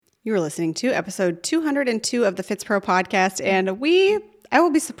You are listening to episode 202 of the FitzPro podcast, and I will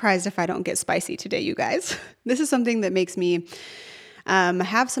be surprised if I don't get spicy today, you guys. This is something that makes me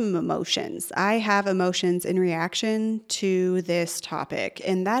have some emotions. I have emotions in reaction to this topic,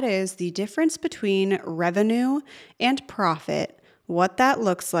 and that is the difference between revenue and profit, what that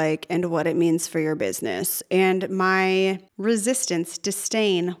looks like, and what it means for your business. And my resistance,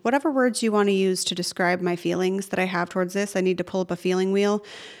 disdain, whatever words you want to use to describe my feelings that I have towards this, I need to pull up a feeling wheel,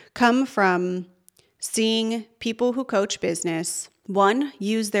 come from seeing people who coach business, one,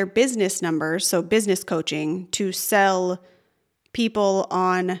 use their business numbers, so business coaching, to sell people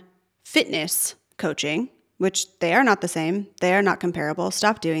on fitness coaching, which they are not the same. They are not comparable.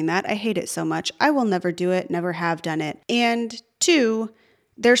 Stop doing that. I hate it so much. I will never do it, never have done it. And two,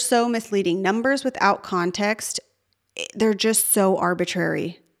 they're so misleading. Numbers without context, they're just so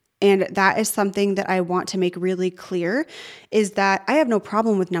arbitrary. And that is something that I want to make really clear, is that I have no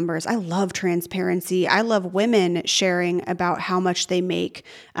problem with numbers. I love transparency. I love women sharing about how much they make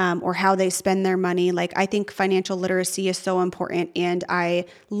or how they spend their money. Like, I think financial literacy is so important, and I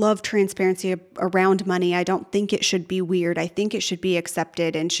love transparency around money. I don't think it should be weird. I think it should be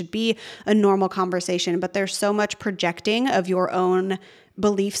accepted and should be a normal conversation. But there's so much projecting of your own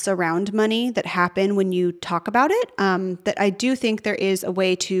beliefs around money that happen when you talk about it, that I do think there is a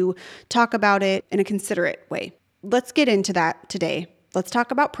way to talk about it in a considerate way. Let's get into that today. Let's talk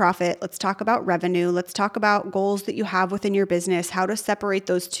about profit. Let's talk about revenue. Let's talk about goals that you have within your business, how to separate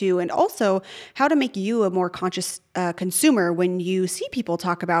those two, and also how to make you a more conscious consumer when you see people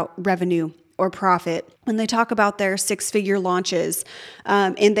talk about revenue or profit, when they talk about their six-figure launches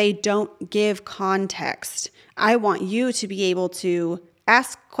and they don't give context. I want you to be able to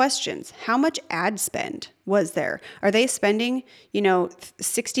ask questions. How much ad spend was there? Are they spending,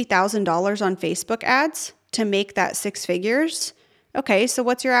 $60,000 on Facebook ads to make that six figures? Okay, so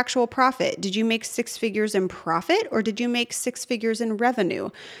what's your actual profit? Did you make six figures in profit, or did you make six figures in revenue?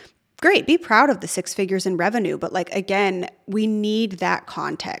 Great, be proud of the six figures in revenue, but again, we need that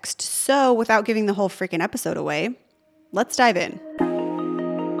context. So without giving the whole freaking episode away, let's dive in.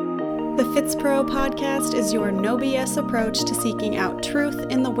 The FitzPro podcast is your no BS approach to seeking out truth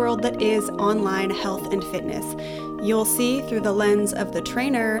in the world that is online health and fitness. You'll see through the lens of the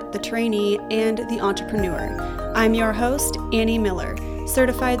trainer, the trainee, and the entrepreneur. I'm your host, Annie Miller,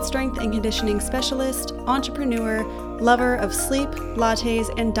 certified strength and conditioning specialist, entrepreneur, lover of sleep,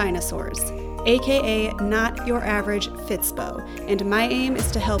 lattes, and dinosaurs, aka not your average Fitspo, and my aim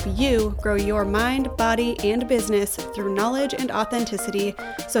is to help you grow your mind, body, and business through knowledge and authenticity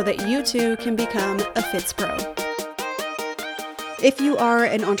so that you too can become a FitzPro. If you are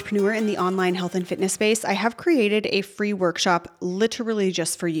an entrepreneur in the online health and fitness space, I have created a free workshop literally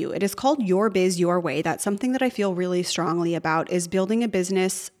just for you. It is called Your Biz, Your Way. That's something that I feel really strongly about, is building a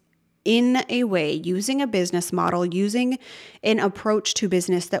business in a way, using a business model, using an approach to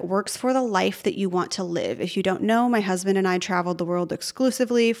business that works for the life that you want to live. If you don't know, my husband and I traveled the world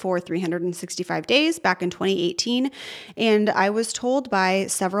exclusively for 365 days back in 2018. And I was told by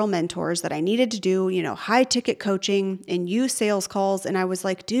several mentors that I needed to do, high ticket coaching and use sales calls. And I was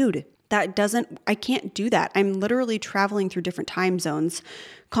like, dude, I can't do that. I'm literally traveling through different time zones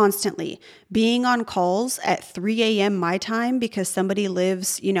constantly. Being on calls at 3 a.m. my time because somebody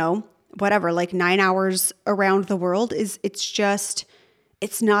lives, 9 hours around the world it's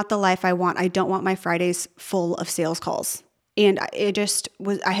not the life I want. I don't want my Fridays full of sales calls. And I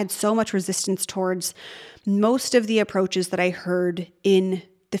had so much resistance towards most of the approaches that I heard in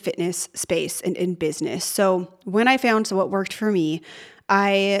the fitness space and in business. So when I found what worked for me,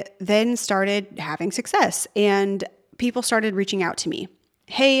 I then started having success, and people started reaching out to me.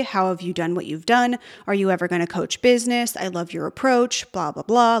 Hey, how have you done what you've done? Are you ever going to coach business? I love your approach, blah, blah,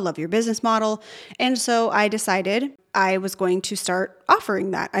 blah. Love your business model. And so I decided I was going to start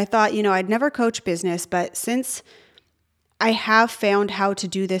offering that. I thought, I'd never coach business, but since I have found how to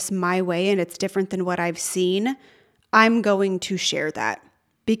do this my way and it's different than what I've seen, I'm going to share that.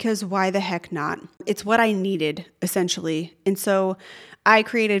 Because why the heck not? It's what I needed, essentially. And so I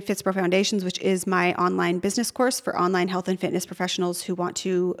created FitzPro Foundations, which is my online business course for online health and fitness professionals who want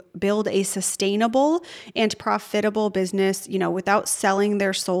to build a sustainable and profitable business, without selling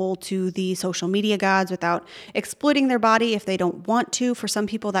their soul to the social media gods, without exploiting their body if they don't want to. For some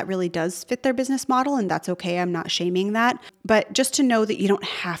people, that really does fit their business model, and that's okay. I'm not shaming that. But just to know that you don't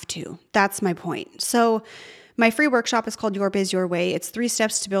have to. That's my point. So my free workshop is called Your Biz, Your Way. It's 3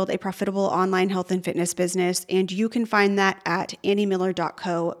 steps to build a profitable online health and fitness business. And you can find that at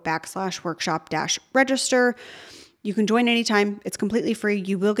anniemiller.co/workshop-register. You can join anytime. It's completely free.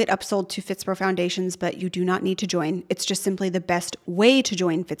 You will get upsold to FitzPro Foundations, but you do not need to join. It's just simply the best way to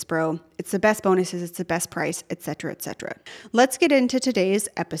join FitzPro. It's the best bonuses. It's the best price, etc., etc. Let's get into today's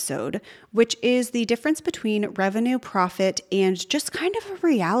episode, which is the difference between revenue, profit, and just kind of a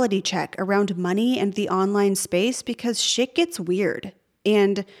reality check around money and the online space, because shit gets weird.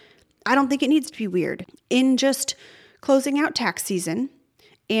 And I don't think it needs to be weird. In just closing out tax season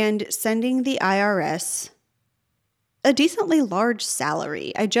and sending the IRS a decently large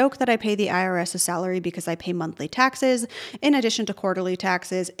salary. I joke that I pay the IRS a salary because I pay monthly taxes, in addition to quarterly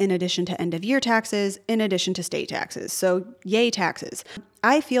taxes, in addition to end of year taxes, in addition to state taxes. So yay, taxes.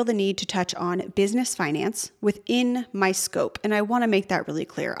 I feel the need to touch on business finance within my scope, and I want to make that really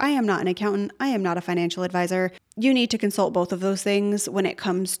clear. I am not an accountant. I am not a financial advisor. You need to consult both of those things when it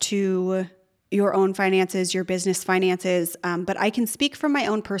comes to your own finances, your business finances, but I can speak from my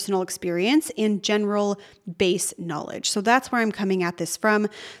own personal experience and general base knowledge. So that's where I'm coming at this from.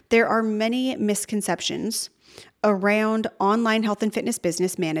 There are many misconceptions around online health and fitness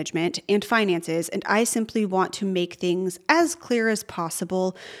business management and finances, and I simply want to make things as clear as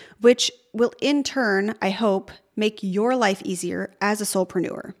possible, which will in turn, I hope, make your life easier as a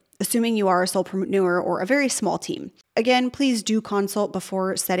solopreneur, assuming you are a solopreneur or a very small team. Again, please do consult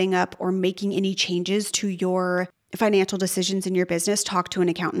before setting up or making any changes to your financial decisions in your business. Talk to an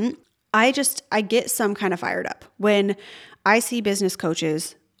accountant. I get some kind of fired up when I see business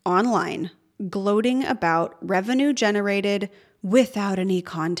coaches online gloating about revenue generated without any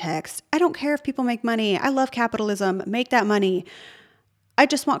context. I don't care if people make money. I love capitalism. Make that money. I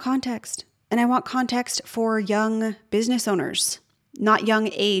just want context. And I want context for young business owners. Not young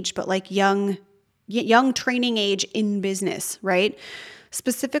age, but like young training age in business, right?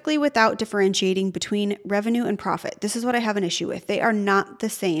 Specifically without differentiating between revenue and profit. This is what I have an issue with. They are not the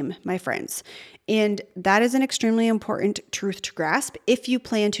same, my friends. And that is an extremely important truth to grasp if you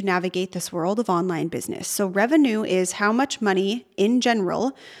plan to navigate this world of online business. So revenue is how much money in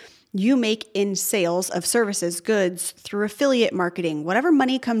general you make in sales of services, goods, through affiliate marketing. Whatever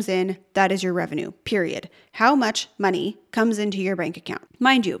money comes in, that is your revenue, period. How much money comes into your bank account.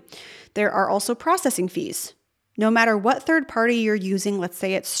 Mind you, there are also processing fees. No matter what third party you're using, let's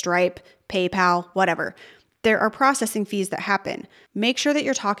say it's Stripe, PayPal, whatever, there are processing fees that happen. Make sure that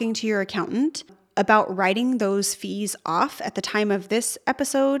you're talking to your accountant about writing those fees off at the time of this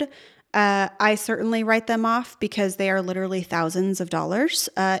episode. I certainly write them off because they are literally thousands of dollars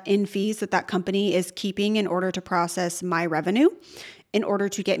in fees that company is keeping in order to process my revenue, in order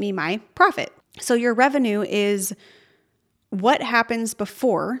to get me my profit. So your revenue is what happens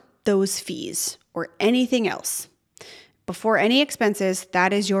before those fees or anything else. Before any expenses,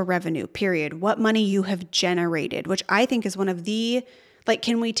 that is your revenue, period. What money you have generated, which I think is one of the,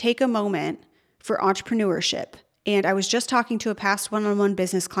 can we take a moment for entrepreneurship? And I was just talking to a past one-on-one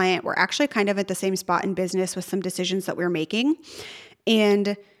business client. We're actually kind of at the same spot in business with some decisions that we're making.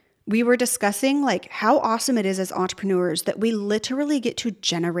 And we were discussing how awesome it is as entrepreneurs that we literally get to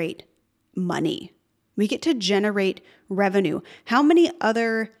generate money. We get to generate revenue. How many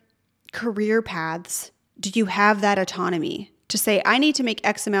other career paths do you have that autonomy to say, I need to make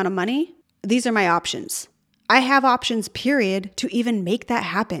X amount of money? These are my options. I have options, period, to even make that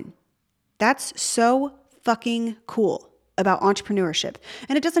happen. That's so fucking cool about entrepreneurship.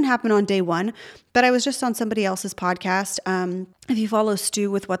 And it doesn't happen on day one, but I was just on somebody else's podcast. If you follow Stu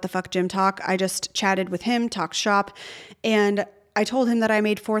with What the Fuck Gym Talk, I just chatted with him, talked shop, and I told him that I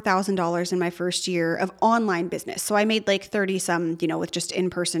made $4,000 in my first year of online business. So I made 30 some, with just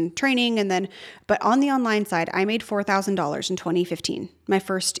in-person training. But on the online side, I made $4,000 in 2015, my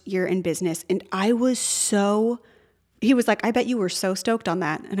first year in business. And I was he was like, I bet you were so stoked on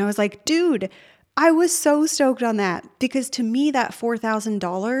that. And I was like, dude, I was so stoked on that because to me, that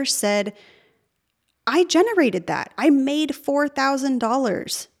 $4,000 said, I generated that. I made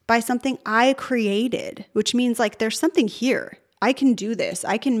 $4,000 by something I created, which means there's something here. I can do this.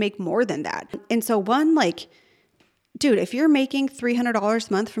 I can make more than that. And so dude, if you're making $300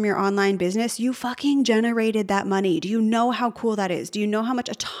 a month from your online business, you fucking generated that money. Do you know how cool that is? Do you know how much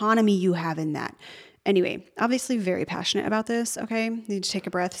autonomy you have in that? Anyway, obviously very passionate about this, okay? Need to take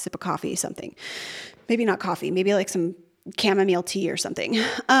a breath, sip of coffee, something. Maybe not coffee, maybe some chamomile tea or something.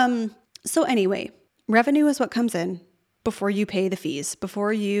 So anyway, revenue is what comes in before you pay the fees,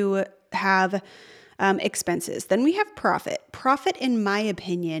 before you have expenses. Then we have profit. Profit, in my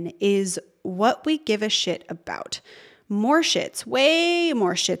opinion, is what we give a shit about. More shits, way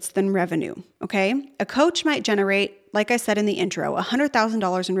more shits than revenue, okay? A coach might generate, like I said in the intro,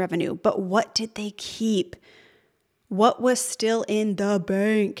 $100,000 in revenue, but what did they keep? What was still in the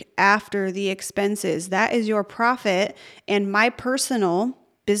bank after the expenses? That is your profit. And my personal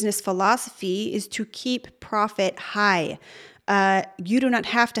business philosophy is to keep profit high. You do not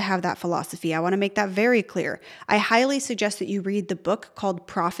have to have that philosophy. I want to make that very clear. I highly suggest that you read the book called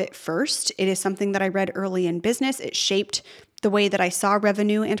Profit First. It is something that I read early in business. It shaped the way that I saw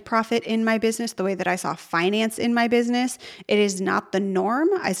revenue and profit in my business, the way that I saw finance in my business. It is not the norm.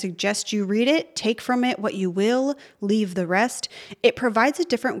 I suggest you read it, take from it what you will, leave the rest. It provides a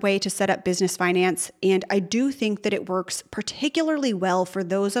different way to set up business finance, and I do think that it works particularly well for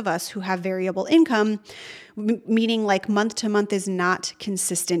those of us who have variable income, meaning like month to month is not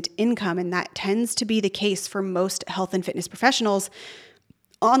consistent income, and that tends to be the case for most health and fitness professionals,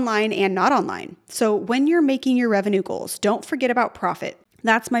 online and not online. So when you're making your revenue goals, don't forget about profit.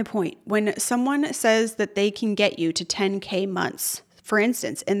 That's my point. When someone says that they can get you to 10K months, for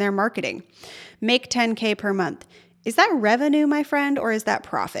instance, in their marketing, make 10K per month, is that revenue, my friend, or is that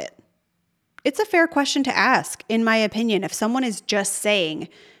profit? It's a fair question to ask, in my opinion. If someone is just saying,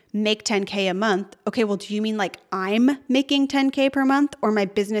 make 10K a month. Okay, well, do you mean like I'm making 10K per month, or my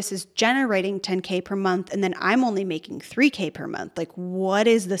business is generating 10K per month and then I'm only making 3K per month? Like, what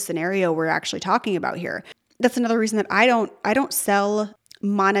is the scenario we're actually talking about here? That's another reason that I don't sell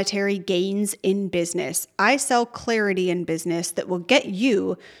monetary gains in business. I sell clarity in business that will get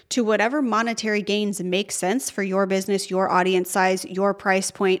you to whatever monetary gains make sense for your business, your audience size, your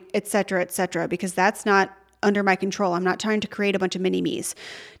price point, et cetera, because that's not under my control. I'm not trying to create a bunch of mini-me's.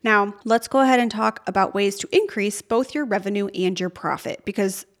 Now, let's go ahead and talk about ways to increase both your revenue and your profit,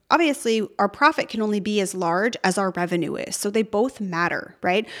 because obviously our profit can only be as large as our revenue is. So they both matter,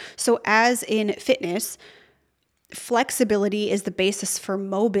 right? So as in fitness, flexibility is the basis for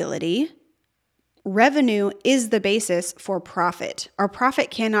mobility. Revenue is the basis for profit. Our profit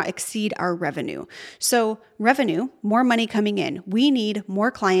cannot exceed our revenue. So revenue, more money coming in. We need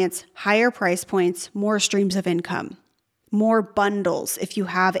more clients, higher price points, more streams of income, more bundles. If you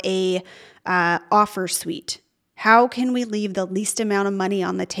have a offer suite, how can we leave the least amount of money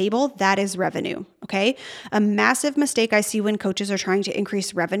on the table? That is revenue, okay? A massive mistake I see when coaches are trying to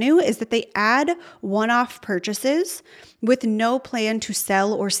increase revenue is that they add one-off purchases with no plan to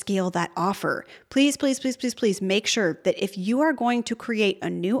sell or scale that offer. Please make sure that if you are going to create a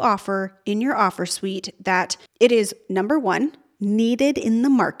new offer in your offer suite, that it is, number one, needed in the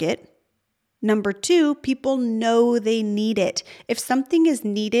market. Number two, people know they need it. If something is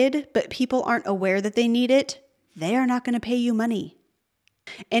needed, but people aren't aware that they need it, they are not going to pay you money.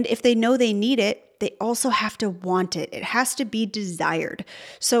 And if they know they need it, they also have to want it. It has to be desired.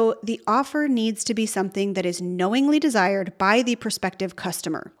 So the offer needs to be something that is knowingly desired by the prospective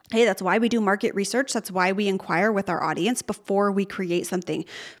customer. Hey, that's why we do market research. That's why we inquire with our audience before we create something.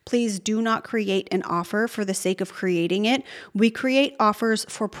 Please do not create an offer for the sake of creating it. We create offers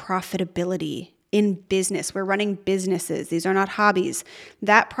for profitability. In business, we're running businesses. These are not hobbies.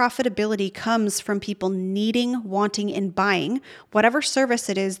 That profitability comes from people needing, wanting, and buying whatever service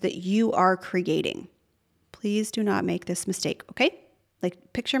it is that you are creating. Please do not make this mistake, okay?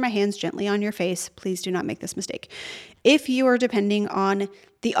 Like, picture my hands gently on your face. Please do not make this mistake. If you are depending on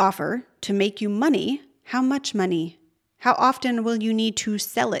the offer to make you money, how much money? How often will you need to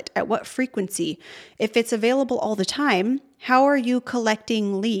sell it? At what frequency? If it's available all the time, how are you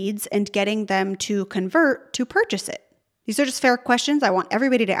collecting leads and getting them to convert to purchase it? These are just fair questions. I want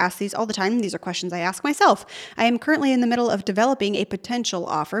everybody to ask these all the time. These are questions I ask myself. I am currently in the middle of developing a potential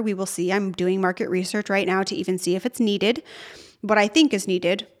offer. We will see. I'm doing market research right now to even see if it's needed. What I think is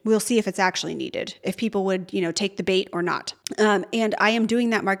needed, we'll see if it's actually needed, if people would, take the bait or not. And I am doing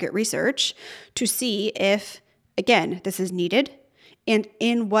that market research to see if, again, this is needed and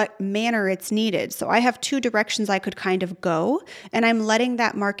in what manner it's needed. So I have two directions I could kind of go, and I'm letting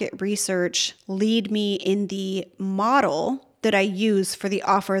that market research lead me in the model that I use for the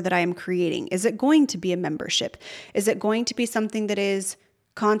offer that I am creating. Is it going to be a membership? Is it going to be something that is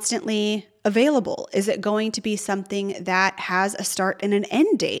constantly available? Is it going to be something that has a start and an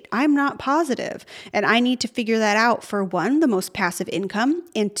end date? I'm not positive. And I need to figure that out for one, the most passive income,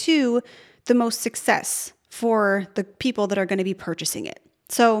 and two, the most success for the people that are going to be purchasing it.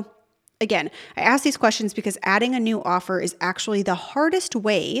 So again, I ask these questions because adding a new offer is actually the hardest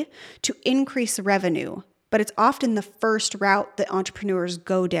way to increase revenue, but it's often the first route that entrepreneurs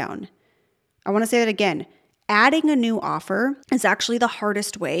go down. I want to say that again. Adding a new offer is actually the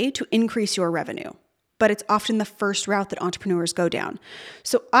hardest way to increase your revenue but it's often the first route that entrepreneurs go down.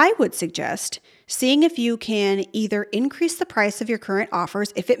 So I would suggest seeing if you can either increase the price of your current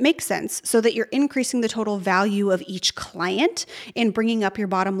offers, if it makes sense, so that you're increasing the total value of each client and bringing up your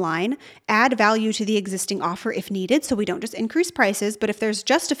bottom line, add value to the existing offer if needed. So we don't just increase prices, but if there's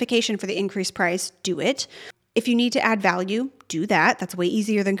justification for the increased price, do it. If you need to add value, do that. That's way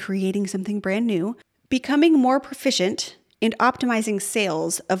easier than creating something brand new. Becoming more proficient and optimizing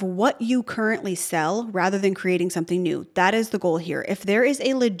sales of what you currently sell rather than creating something new. That is the goal here. If there is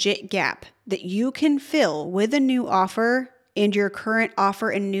a legit gap that you can fill with a new offer and your current offer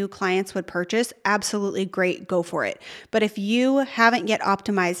and new clients would purchase, absolutely great, go for it. But if you haven't yet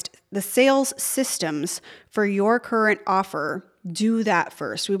optimized the sales systems for your current offer, do that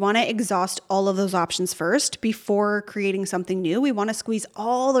first. We want to exhaust all of those options first before creating something new. We want to squeeze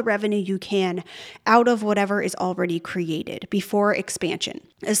all the revenue you can out of whatever is already created before expansion.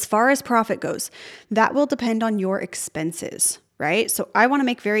 As far as profit goes, that will depend on your expenses, right? So I want to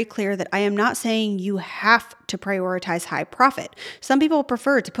make very clear that I am not saying you have to prioritize high profit. Some people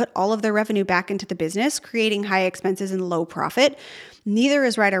prefer to put all of their revenue back into the business, creating high expenses and low profit. Neither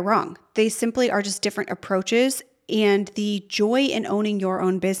is right or wrong. They simply are just different approaches. And the joy in owning your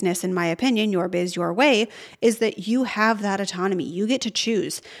own business, in my opinion, your biz, your way, is that you have that autonomy. You get to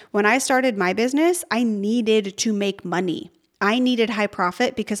choose. When I started my business, I needed to make money. I needed high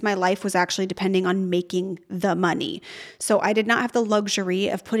profit because my life was actually depending on making the money. So I did not have the luxury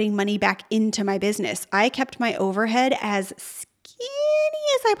of putting money back into my business. I kept my overhead as skinny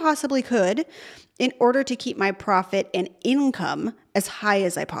as I possibly could in order to keep my profit and income as high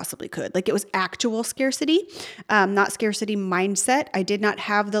as I possibly could. Like, it was actual scarcity, not scarcity mindset. I did not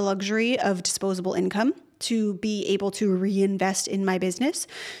have the luxury of disposable income to be able to reinvest in my business.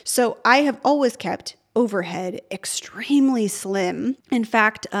 So I have always kept overhead extremely slim. In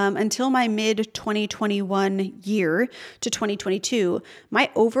fact, until my mid-2021 year to 2022, my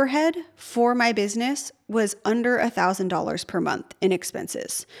overhead for my business was under $1,000 per month in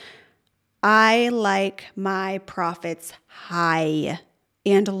expenses. I like my profits high,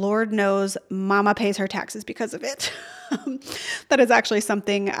 and Lord knows mama pays her taxes because of it. That is actually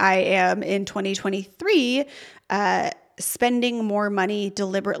something I am in 2023 spending more money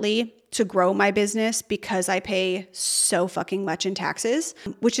deliberately to grow my business because I pay so fucking much in taxes,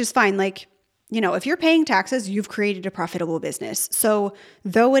 which is fine. Like, you know, if you're paying taxes, you've created a profitable business. So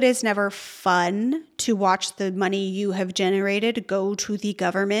though it is never fun to watch the money you have generated go to the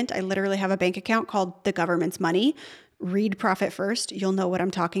government, I literally have a bank account called The Government's Money. Read Profit First. You'll know what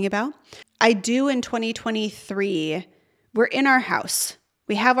I'm talking about. I do in 2023, we're in our house.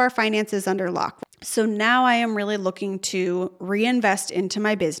 We have our finances under lock. So now I am really looking to reinvest into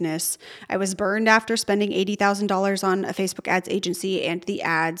my business. I was burned after spending $80,000 on a Facebook ads agency and the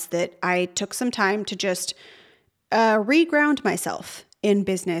ads that I took some time to just reground myself in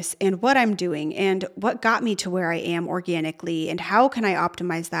business and what I'm doing and what got me to where I am organically and how can I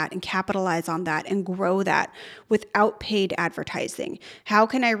optimize that and capitalize on that and grow that without paid advertising. How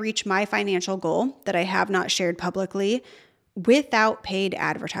can I reach my financial goal that I have not shared publicly without paid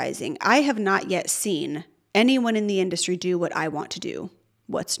advertising? I have not yet seen anyone in the industry do what I want to do.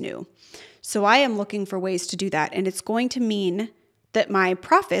 What's new? So I am looking for ways to do that. And it's going to mean that my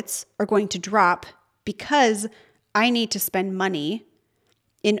profits are going to drop because I need to spend money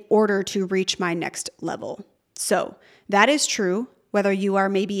in order to reach my next level. So that is true whether you are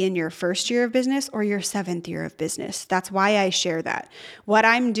maybe in your first year of business or your 7th year of business. That's why I share that. What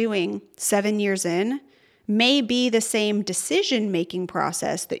I'm doing 7 years in may be the same decision-making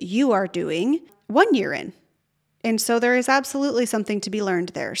process that you are doing 1 year in. And so there is absolutely something to be learned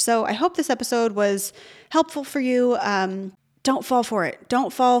there. So I hope this episode was helpful for you. Don't fall for it.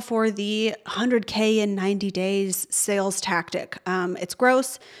 Don't fall for the 100K in 90 days sales tactic. It's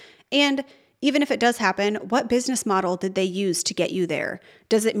gross. And even if it does happen, what business model did they use to get you there?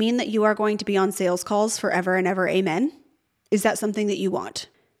 Does it mean that you are going to be on sales calls forever and ever? Amen. Is that something that you want?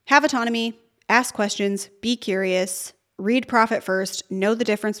 Have autonomy. Ask questions, be curious, read Profit First, know the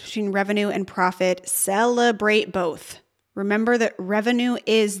difference between revenue and profit, celebrate both. Remember that revenue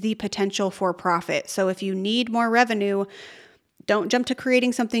is the potential for profit. So if you need more revenue, don't jump to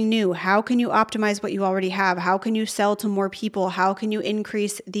creating something new. How can you optimize what you already have? How can you sell to more people? How can you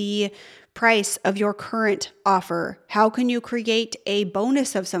increase the price of your current offer? How can you create a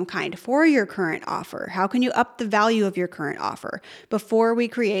bonus of some kind for your current offer? How can you up the value of your current offer before we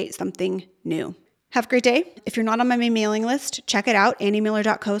create something new? Have a great day. If you're not on my main mailing list, check it out,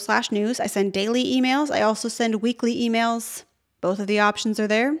 anniemiller.co/news. I send daily emails. I also send weekly emails. Both of the options are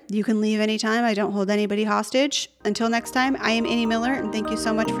there. You can leave anytime. I don't hold anybody hostage. Until next time, I am Annie Miller, and thank you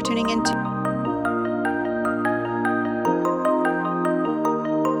so much for tuning in.